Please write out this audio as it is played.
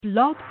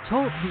Blog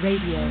Talk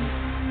Radio.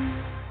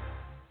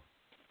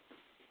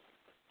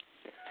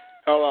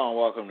 Hello and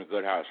welcome to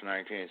Good House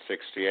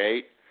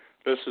 1968.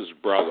 This is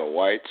Brother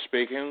White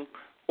speaking.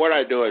 What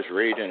I do is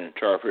read and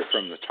interpret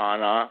from the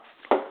tanak.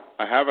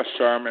 I have a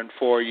sermon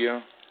for you,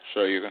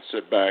 so you can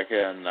sit back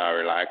and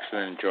relax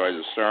and enjoy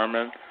the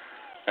sermon.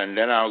 And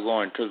then I'll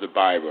go into the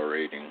Bible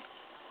reading.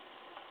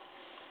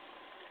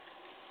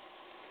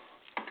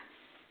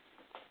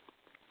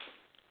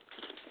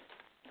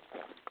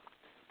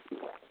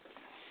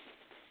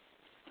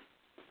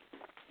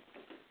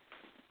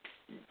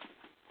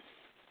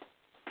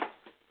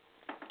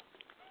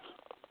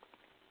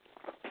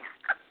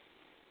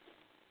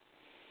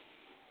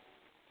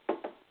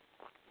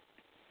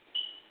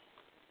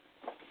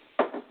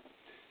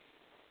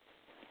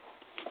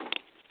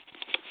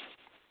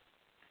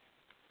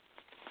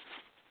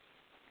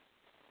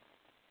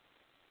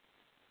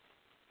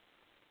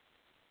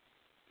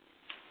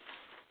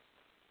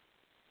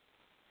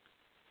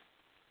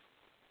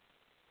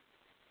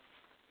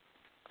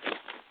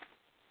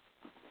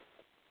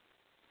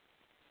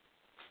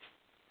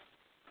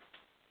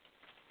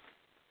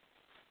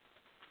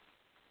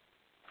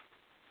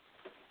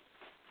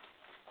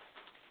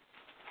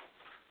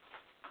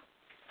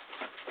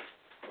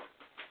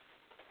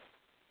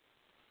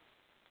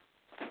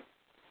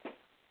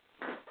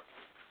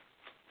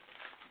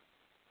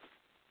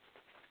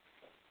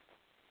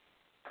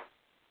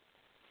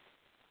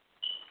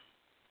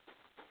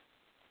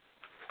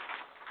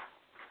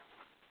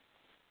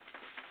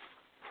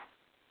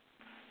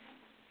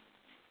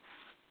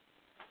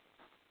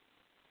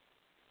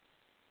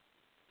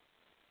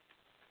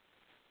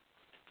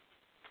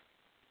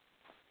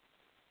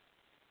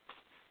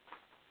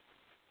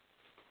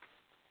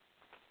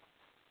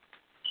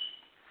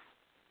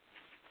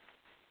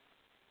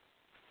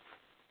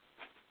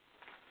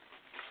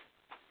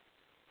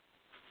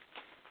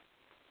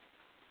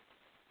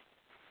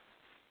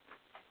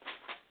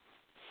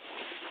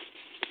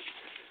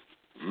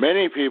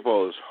 Many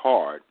people's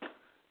heart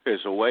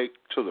is awake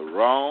to the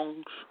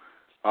wrongs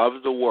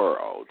of the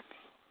world.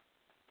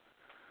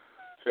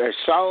 As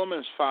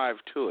Solomon's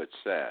 5:2 it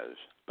says,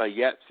 but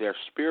yet their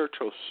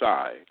spiritual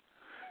side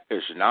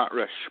is not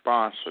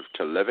responsive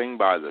to living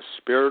by the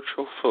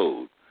spiritual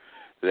food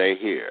they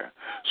hear.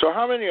 So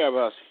how many of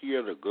us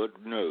hear the good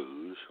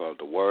news or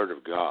the Word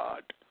of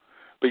God,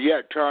 but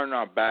yet turn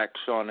our backs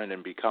on it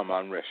and become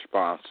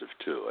unresponsive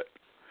to it?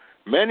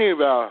 Many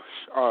of us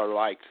are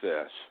like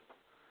this.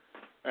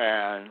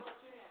 And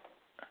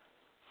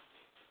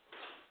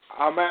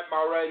I'm at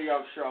my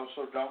radio show,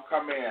 so don't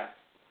come in.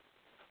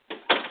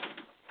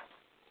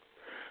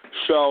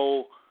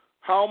 So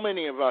how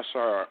many of us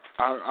are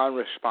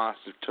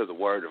unresponsive to the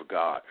Word of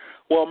God?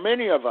 Well,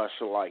 many of us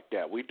are like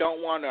that. We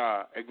don't want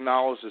to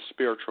acknowledge the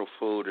spiritual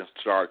food and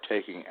start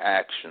taking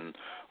action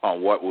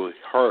on what we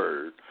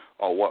heard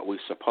or what we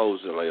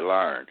supposedly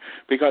learned.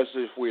 Because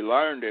if we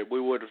learned it, we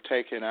would have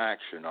taken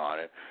action on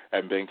it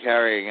and been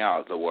carrying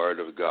out the Word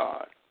of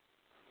God.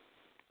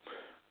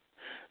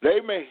 They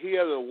may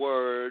hear the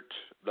words,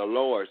 the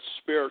Lord's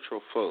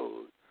spiritual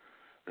food,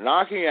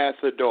 knocking at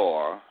the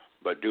door,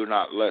 but do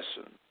not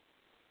listen.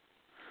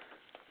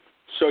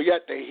 So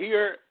yet they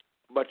hear it,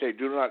 but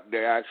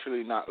they're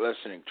actually not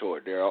listening to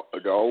it.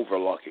 They're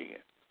overlooking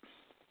it.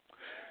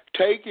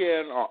 Take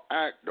in or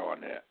act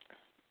on it.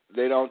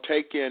 They don't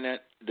take in it.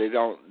 They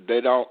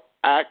don't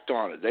act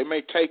on it. They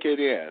may take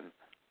it in.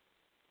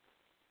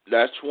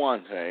 That's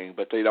one thing,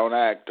 but they don't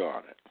act on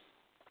it.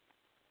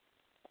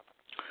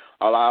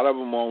 A lot of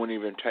them won't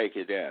even take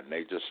it in.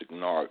 They just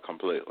ignore it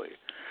completely.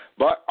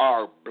 But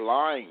are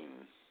blind.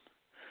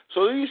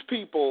 So these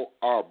people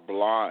are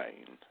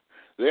blind.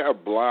 They are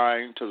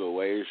blind to the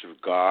ways of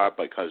God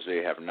because they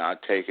have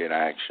not taken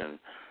action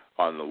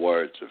on the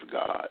words of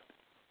God.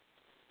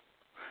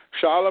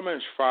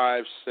 Solomon's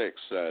 5:6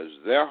 says,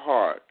 their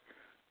heart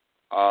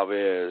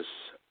is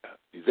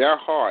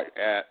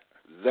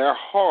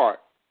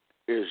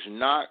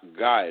not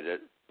guided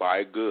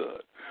by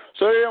good.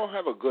 So they don't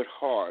have a good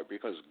heart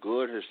because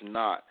good has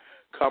not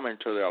come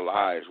into their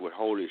lives with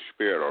Holy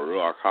Spirit or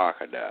Ruach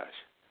HaKodesh.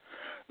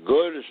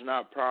 Good has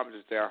not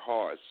prompted their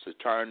hearts to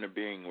turn to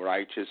being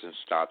righteous and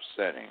stop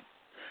sinning.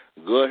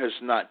 Good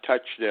has not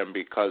touched them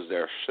because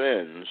their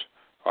sins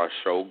are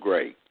so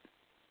great.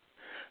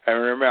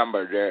 And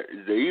remember,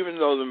 that even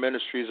though the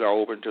ministries are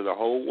open to the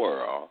whole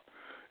world,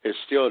 it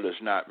still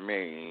does not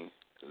mean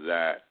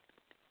that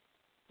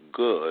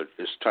good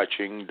is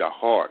touching the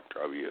heart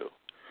of you.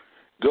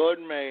 Good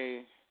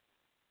may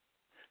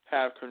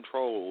have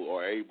control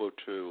or able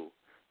to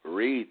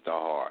read the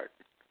heart,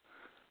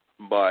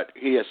 but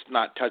he is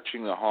not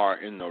touching the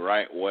heart in the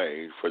right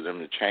way for them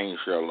to change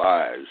their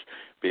lives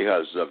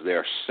because of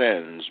their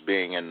sins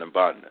being in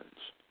abundance.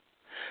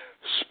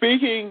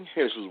 Speaking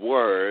his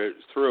word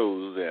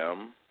through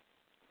them,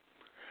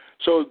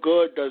 so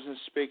good doesn't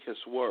speak his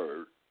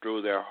word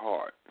through their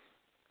heart.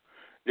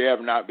 They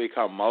have not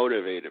become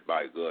motivated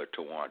by good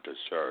to want to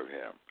serve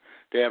him.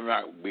 They have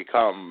not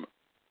become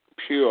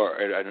pure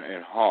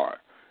in heart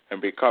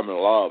and become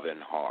love in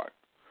heart.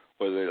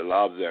 where they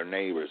love their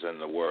neighbors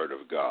and the Word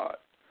of God.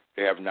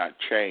 They have not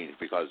changed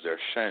because their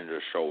sins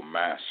are so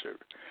massive.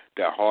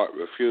 Their heart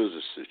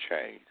refuses to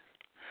change.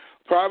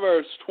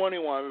 Proverbs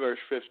 21, verse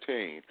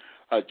 15.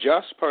 A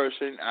just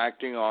person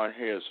acting on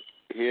his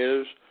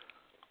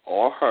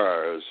or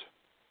hers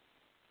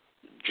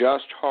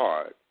just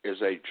heart is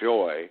a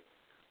joy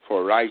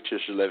for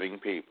righteous living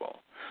people.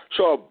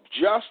 So a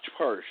just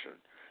person,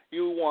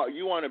 you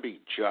want to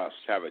be just,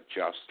 have a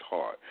just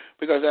heart,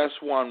 because that's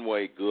one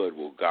way good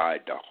will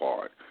guide the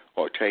heart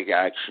or take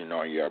action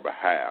on your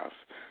behalf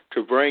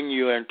to bring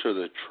you into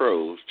the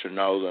truth, to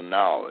know the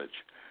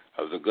knowledge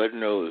of the good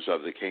news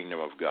of the kingdom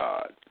of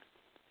God.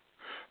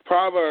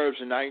 Proverbs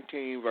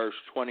 19, verse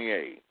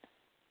 28.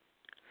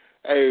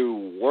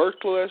 A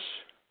worthless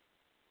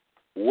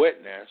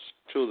witness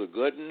to the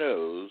good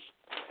news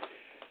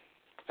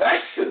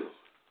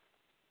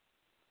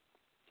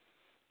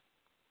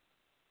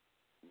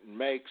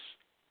makes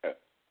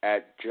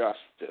at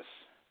justice,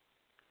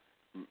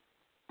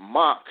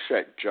 mocks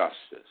at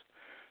justice.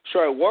 So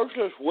a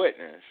worthless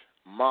witness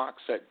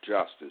mocks at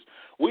justice.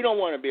 We don't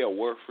want to be a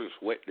worthless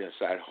witness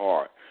at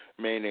heart,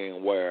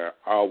 meaning where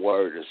our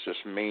word is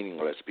just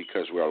meaningless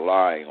because we're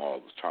lying all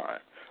the time,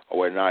 or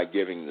we're not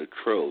giving the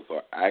truth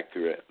or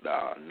accurate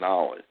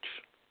knowledge.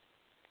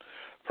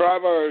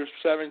 Proverbs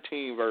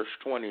 17, verse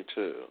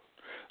 22.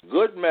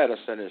 Good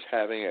medicine is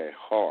having a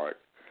heart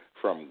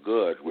from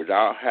good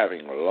without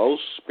having low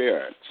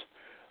spirits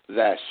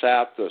that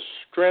sap the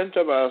strength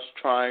of us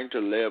trying to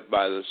live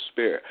by the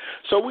Spirit.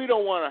 So we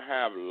don't want to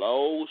have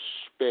low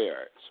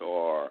spirits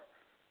or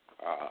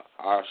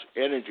our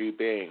energy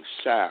being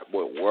sapped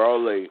with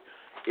worldly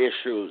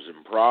issues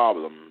and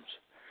problems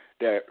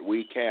that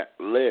we can't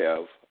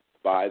live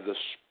by the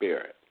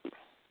Spirit.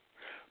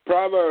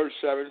 Proverbs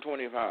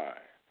 7:25.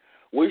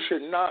 We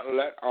should not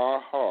let our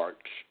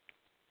hearts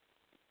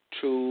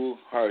to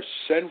her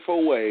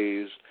sinful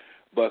ways,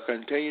 but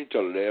continue to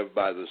live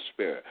by the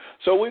Spirit.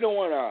 So we don't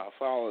want to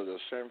follow the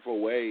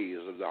sinful ways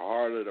of the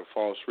harlot of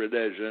false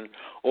religion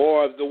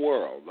or of the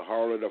world, the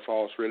harlot of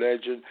false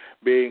religion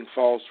being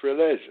false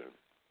religion.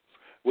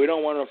 We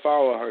don't want to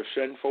follow her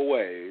sinful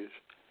ways.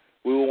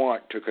 We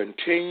want to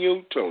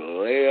continue to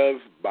live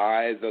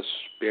by the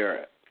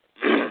Spirit.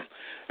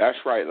 That's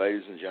right,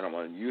 ladies and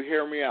gentlemen. You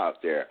hear me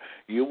out there.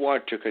 You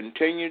want to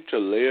continue to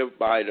live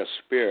by the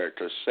Spirit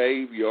to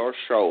save your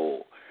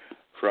soul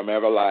from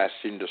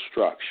everlasting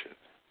destruction.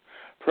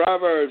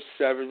 Proverbs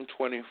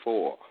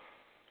 7:24.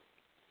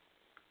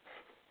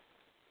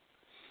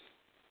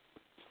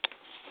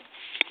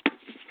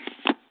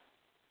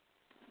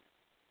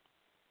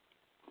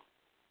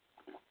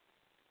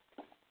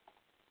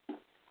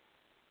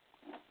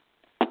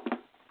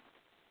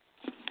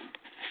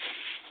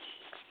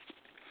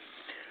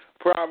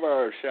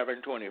 Proverbs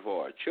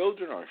 7:24.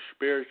 Children or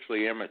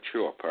spiritually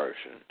immature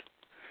persons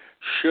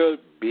should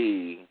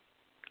be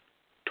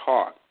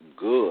taught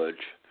good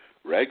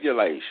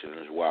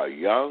regulations while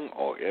young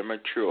or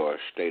immature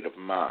state of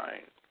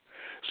mind.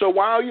 So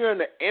while you're in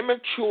the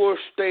immature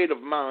state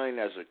of mind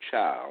as a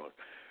child,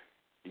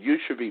 you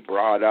should be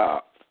brought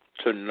up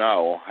to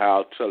know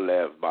how to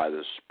live by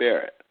the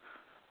Spirit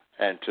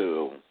and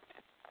to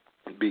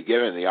be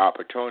given the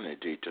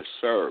opportunity to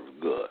serve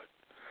good.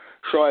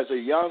 So as a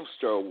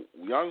youngster,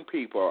 young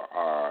people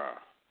are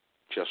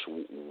just,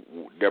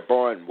 they're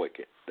born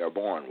wicked. They're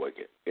born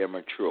wicked,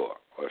 immature,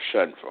 or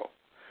sinful.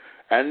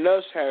 And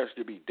thus has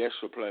to be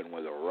disciplined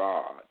with a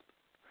rod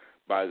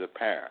by the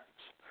parents.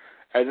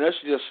 And this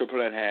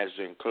discipline has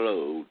to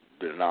include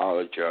the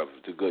knowledge of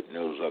the good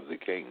news of the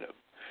kingdom.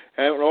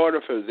 And in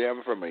order for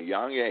them from a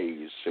young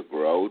age to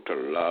grow to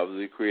love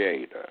the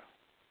Creator.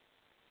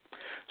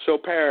 So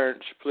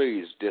parents,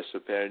 please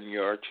discipline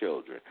your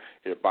children.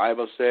 The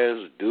Bible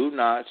says, do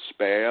not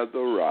spare the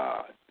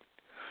rod.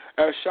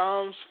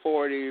 Psalms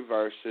 40,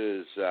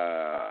 verses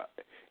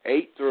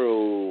 8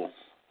 through,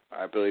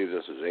 I believe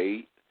this is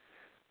 8,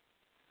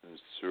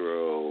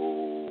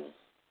 through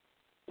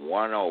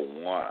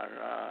 101.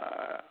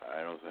 I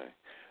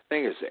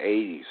think it's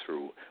 80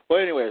 through. Well,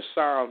 anyway,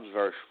 Psalms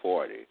verse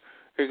 40.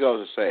 Here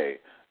goes to say,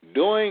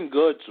 doing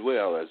good's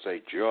will is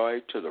a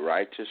joy to the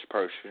righteous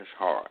person's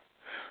heart.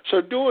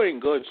 So doing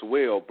good's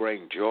will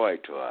brings joy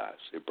to us.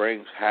 It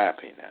brings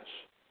happiness.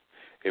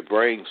 It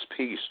brings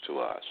peace to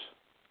us.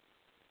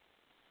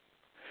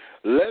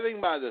 Living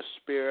by the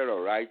Spirit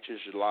of righteous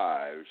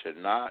lives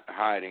and not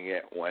hiding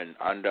it when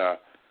under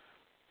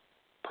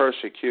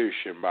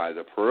persecution by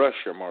the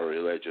Perushim or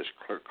religious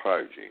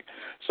clergy.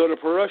 So the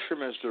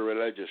Perushim is the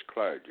religious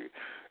clergy.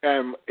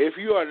 And if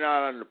you are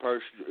not under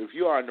if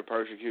you are under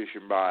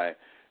persecution by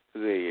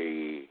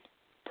the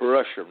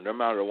Perushim, no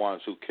matter the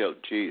ones who killed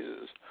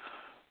Jesus,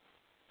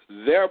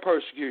 their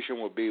persecution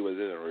will be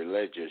within the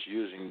religious,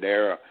 using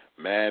their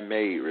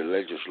man-made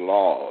religious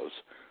laws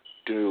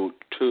to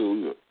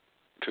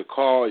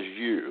cause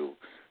you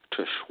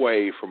to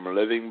sway from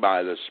living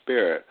by the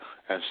Spirit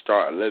and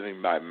start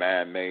living by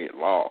man-made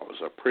laws,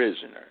 a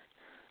prisoner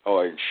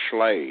or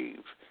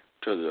enslaved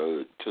to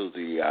the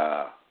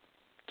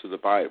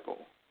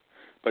Bible.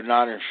 but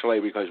not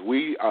enslaved, because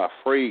we are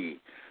free.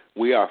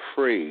 We are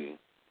free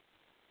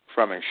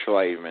from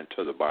enslavement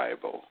to the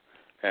Bible.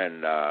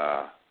 And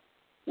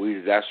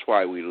that's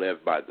why we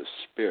live by the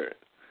Spirit.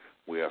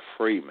 We are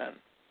free men.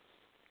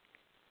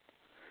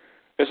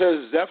 It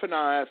says,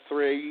 Zephaniah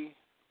 3,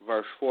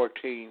 verse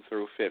 14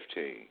 through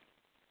 15.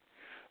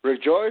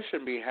 Rejoice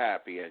and be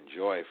happy and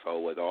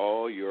joyful with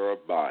all your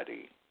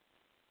body.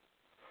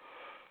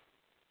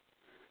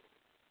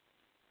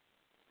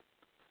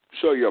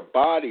 So your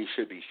body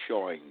should be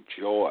showing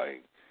joy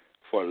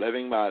for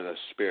living by the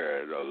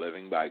Spirit or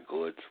living by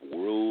good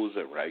rules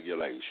and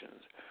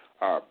regulations.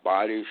 Our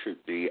body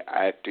should be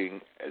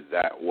acting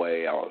that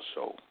way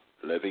also,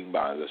 living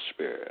by the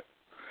Spirit.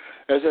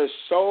 It says,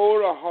 so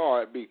the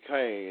heart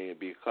became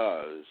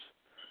because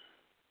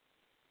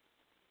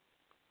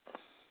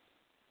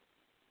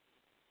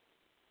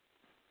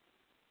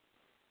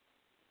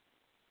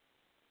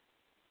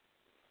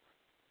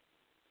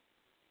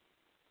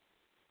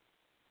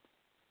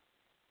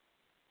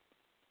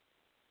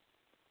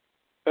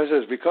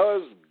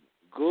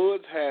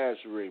good has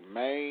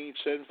remained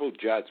sinful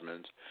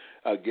judgments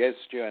against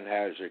you and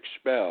has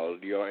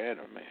expelled your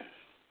enemy.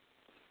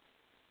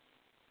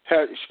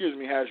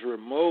 Has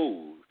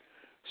removed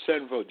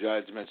sinful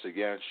judgments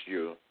against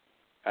you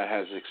and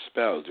has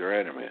expelled your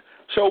enemy.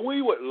 So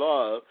we would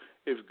love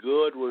if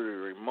good would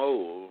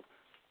remove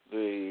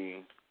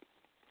the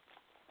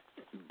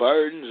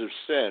burdens of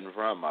sin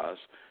from us,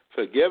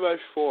 forgive us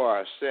for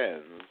our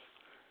sins,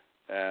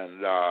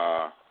 and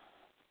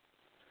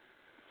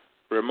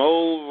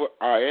remove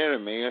our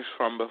enemies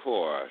from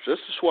before us. This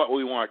is what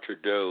we want to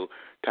do,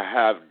 to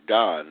have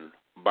done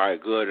by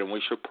good, and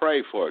we should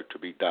pray for it to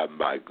be done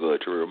by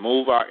good, to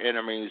remove our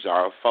enemies,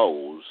 our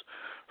foes,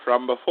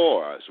 from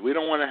before us. We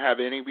don't want to have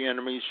any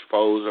enemies,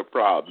 foes, or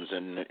problems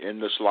in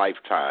this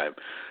lifetime.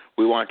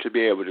 We want to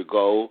be able to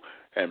go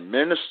and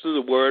minister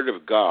the Word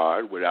of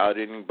God without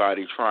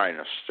anybody trying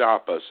to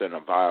stop us in a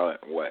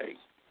violent way.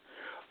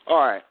 All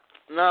right,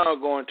 now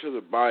going to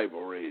the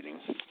Bible reading.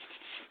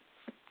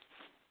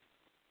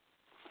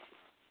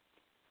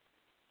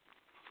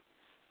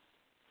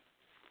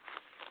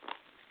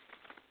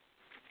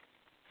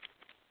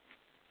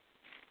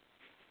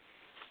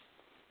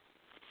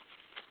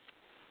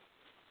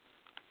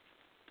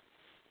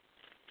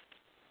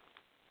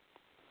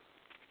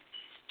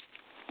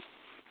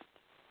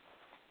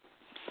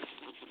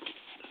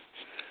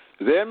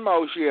 Then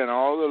Moshe and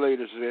all the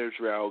leaders of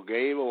Israel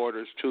gave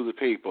orders to the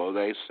people.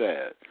 They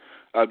said,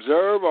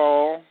 observe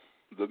all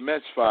the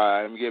mitzvah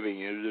I am giving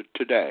you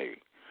today.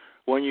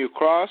 When you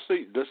cross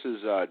this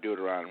is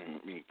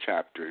Deuteronomy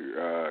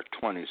chapter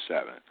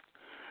 27.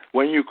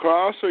 When you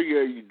cross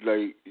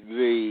the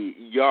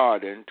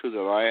Jordan to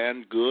the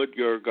land good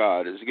your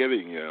God is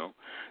giving you,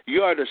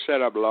 you are to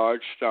set up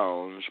large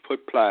stones,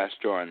 put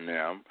plaster on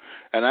them,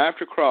 and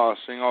after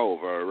crossing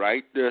over,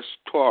 write this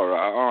Torah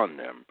on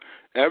them,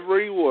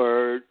 every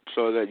word,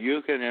 so that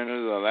you can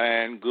enter the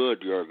land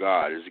good your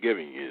God is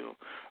giving you,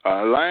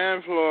 a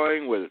land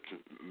flowing with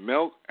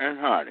milk and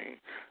honey,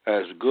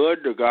 as good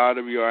the God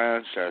of your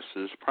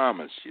ancestors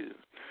promised you.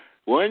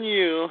 When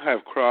you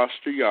have crossed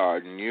the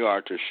Jordan, you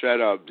are to set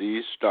up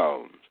these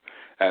stones,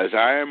 as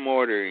I am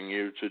ordering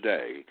you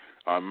today,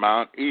 on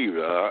Mount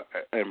Eva,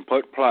 and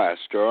put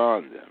plaster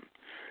on them.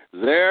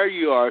 There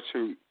you are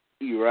to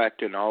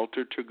erect an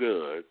altar to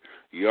good,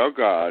 your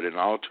God, an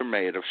altar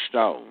made of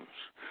stones.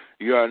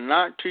 You are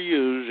not to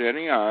use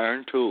any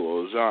iron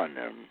tools on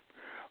them,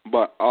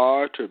 but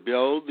are to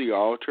build the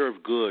altar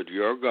of good,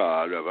 your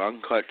God, of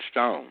uncut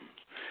stones.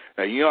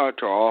 And you are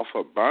to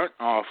offer burnt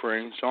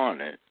offerings on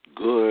it,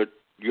 good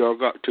your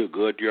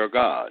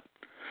God.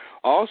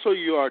 Also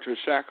you are to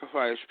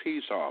sacrifice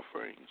peace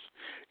offerings.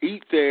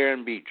 Eat there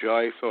and be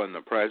joyful in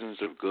the presence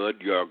of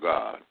good your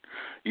God.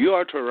 You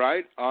are to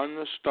write on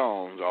the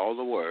stones all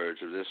the words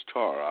of this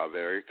Torah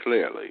very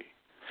clearly.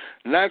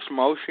 Next,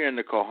 Moshe and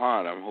the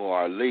Kohanim, who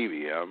are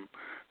Levium,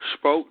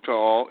 spoke to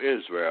all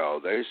Israel.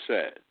 They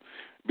said,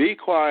 be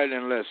quiet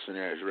and listen,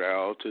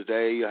 Israel.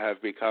 Today you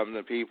have become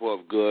the people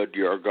of good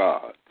your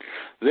God.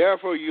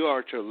 Therefore you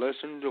are to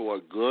listen to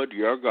what good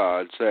your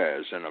God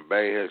says and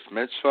obey his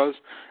mitzvahs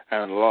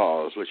and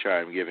laws which I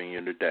am giving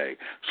you today.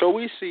 So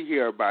we see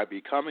here, by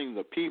becoming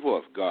the people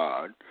of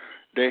God,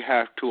 they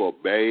have to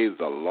obey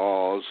the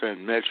laws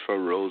and mitzvah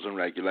rules and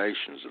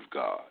regulations of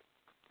God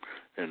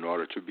in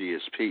order to be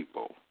his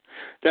people.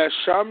 That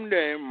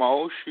someday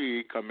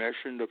Moshe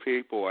commissioned the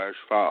people as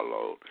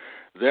follows.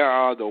 There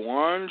are the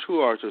ones who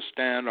are to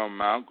stand on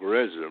Mount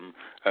Gerizim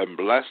and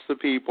bless the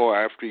people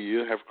after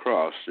you have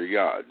crossed the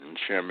Jordan.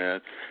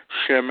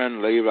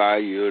 Shimon,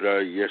 Levi,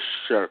 Judah,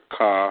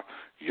 Yisachar,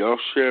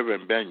 Joseph,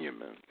 and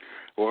Benjamin.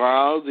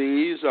 While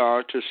these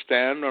are to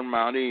stand on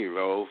Mount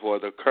Eva for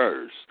the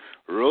curse.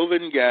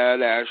 Reuben,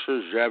 Gad,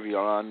 Asher,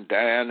 Zebulun,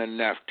 Dan, and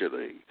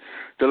Naphtali.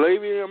 The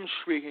Levium,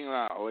 speaking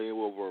loudly,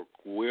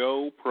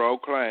 will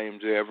proclaim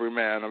to every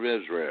man of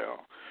Israel.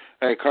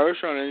 A curse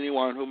on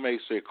anyone who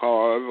makes a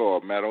carved or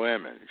metal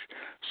image,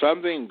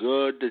 something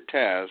good to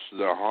test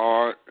the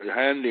hard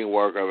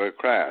handiwork of a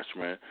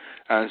craftsman,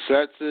 and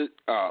sets it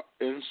up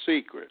in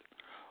secret.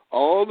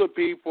 All the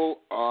people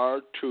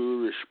are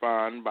to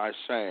respond by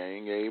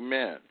saying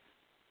amen.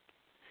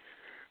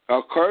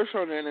 A curse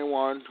on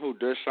anyone who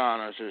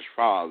dishonors his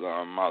father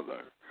or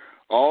mother.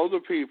 All the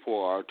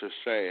people are to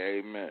say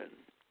amen.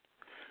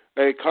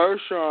 A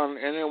curse on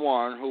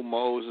anyone who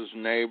mows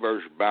his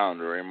neighbor's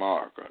boundary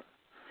marker.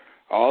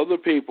 All the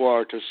people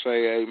are to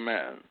say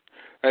amen.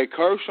 A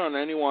curse on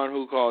anyone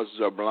who causes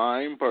a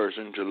blind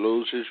person to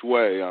lose his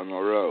way on the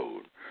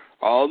road.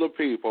 All the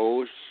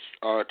people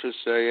are to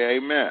say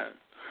amen.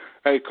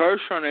 A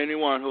curse on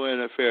anyone who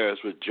interferes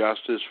with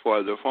justice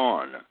for the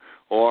foreigner,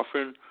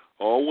 orphan,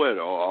 or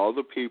widow. All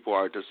the people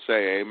are to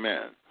say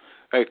amen.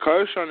 A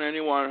curse on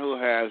anyone who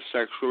has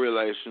sexual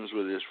relations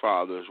with his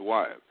father's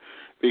wife,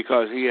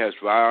 because he has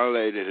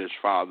violated his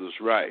father's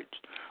rights.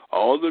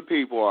 All the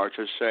people are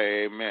to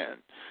say amen.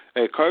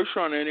 A curse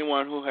on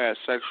anyone who has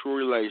sexual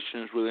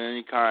relations with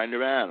any kind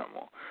of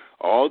animal.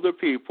 All the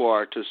people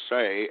are to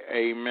say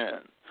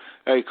amen.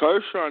 A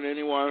curse on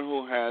anyone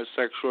who has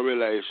sexual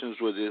relations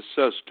with his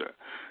sister,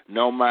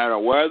 no matter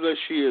whether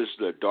she is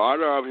the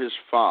daughter of his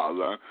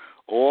father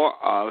or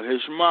of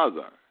his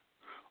mother.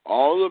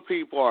 All the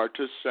people are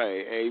to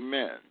say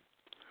amen.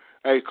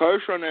 A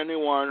curse on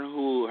anyone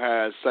who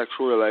has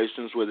sexual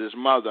relations with his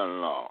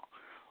mother-in-law.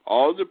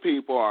 All the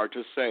people are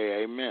to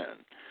say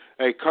amen.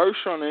 A curse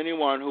on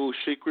anyone who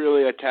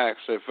secretly attacks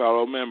a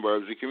fellow member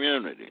of the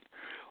community.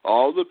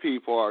 All the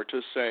people are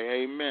to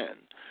say amen.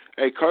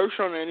 A curse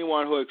on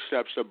anyone who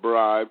accepts a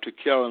bribe to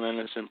kill an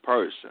innocent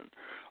person.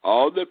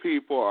 All the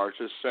people are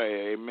to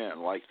say amen,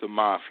 like the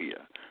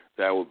mafia.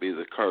 That would be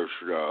the curse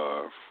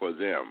for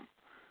them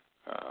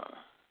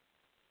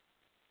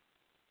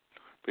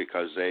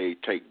because they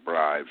take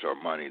bribes or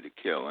money to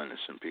kill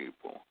innocent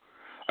people.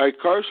 A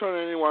curse on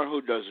anyone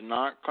who does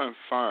not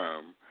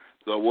confirm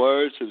the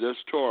words of this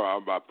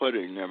Torah by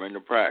putting them into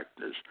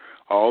practice.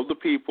 All the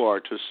people are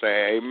to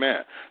say amen.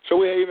 So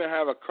we even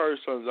have a curse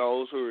on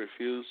those who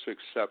refuse to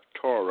accept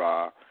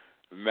Torah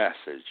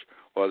message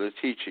or the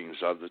teachings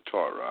of the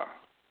Torah.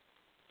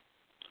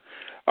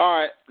 All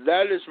right,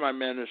 that is my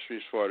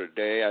ministries for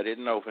today. I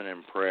didn't open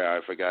in prayer.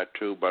 I forgot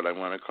to, but I'm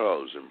going to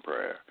close in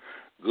prayer.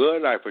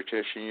 Good, I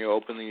petition you,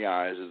 open the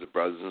eyes of the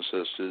brothers and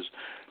sisters.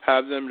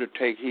 Have them to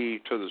take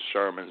heed to the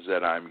sermons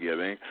that I'm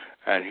giving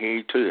and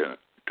heed to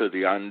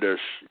the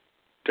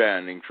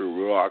understanding through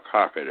Ruach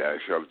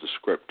HaKodesh of the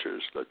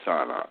Scriptures, the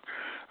tanak.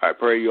 I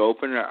pray you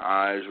open their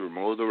eyes,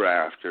 remove the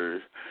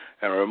rafters,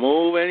 and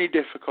remove any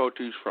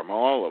difficulties from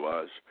all of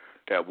us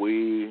that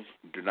we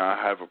do not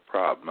have a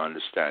problem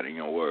understanding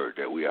your word,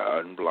 that we are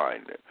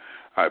unblinded.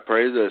 I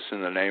pray this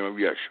in the name of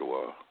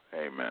Yeshua.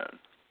 Amen.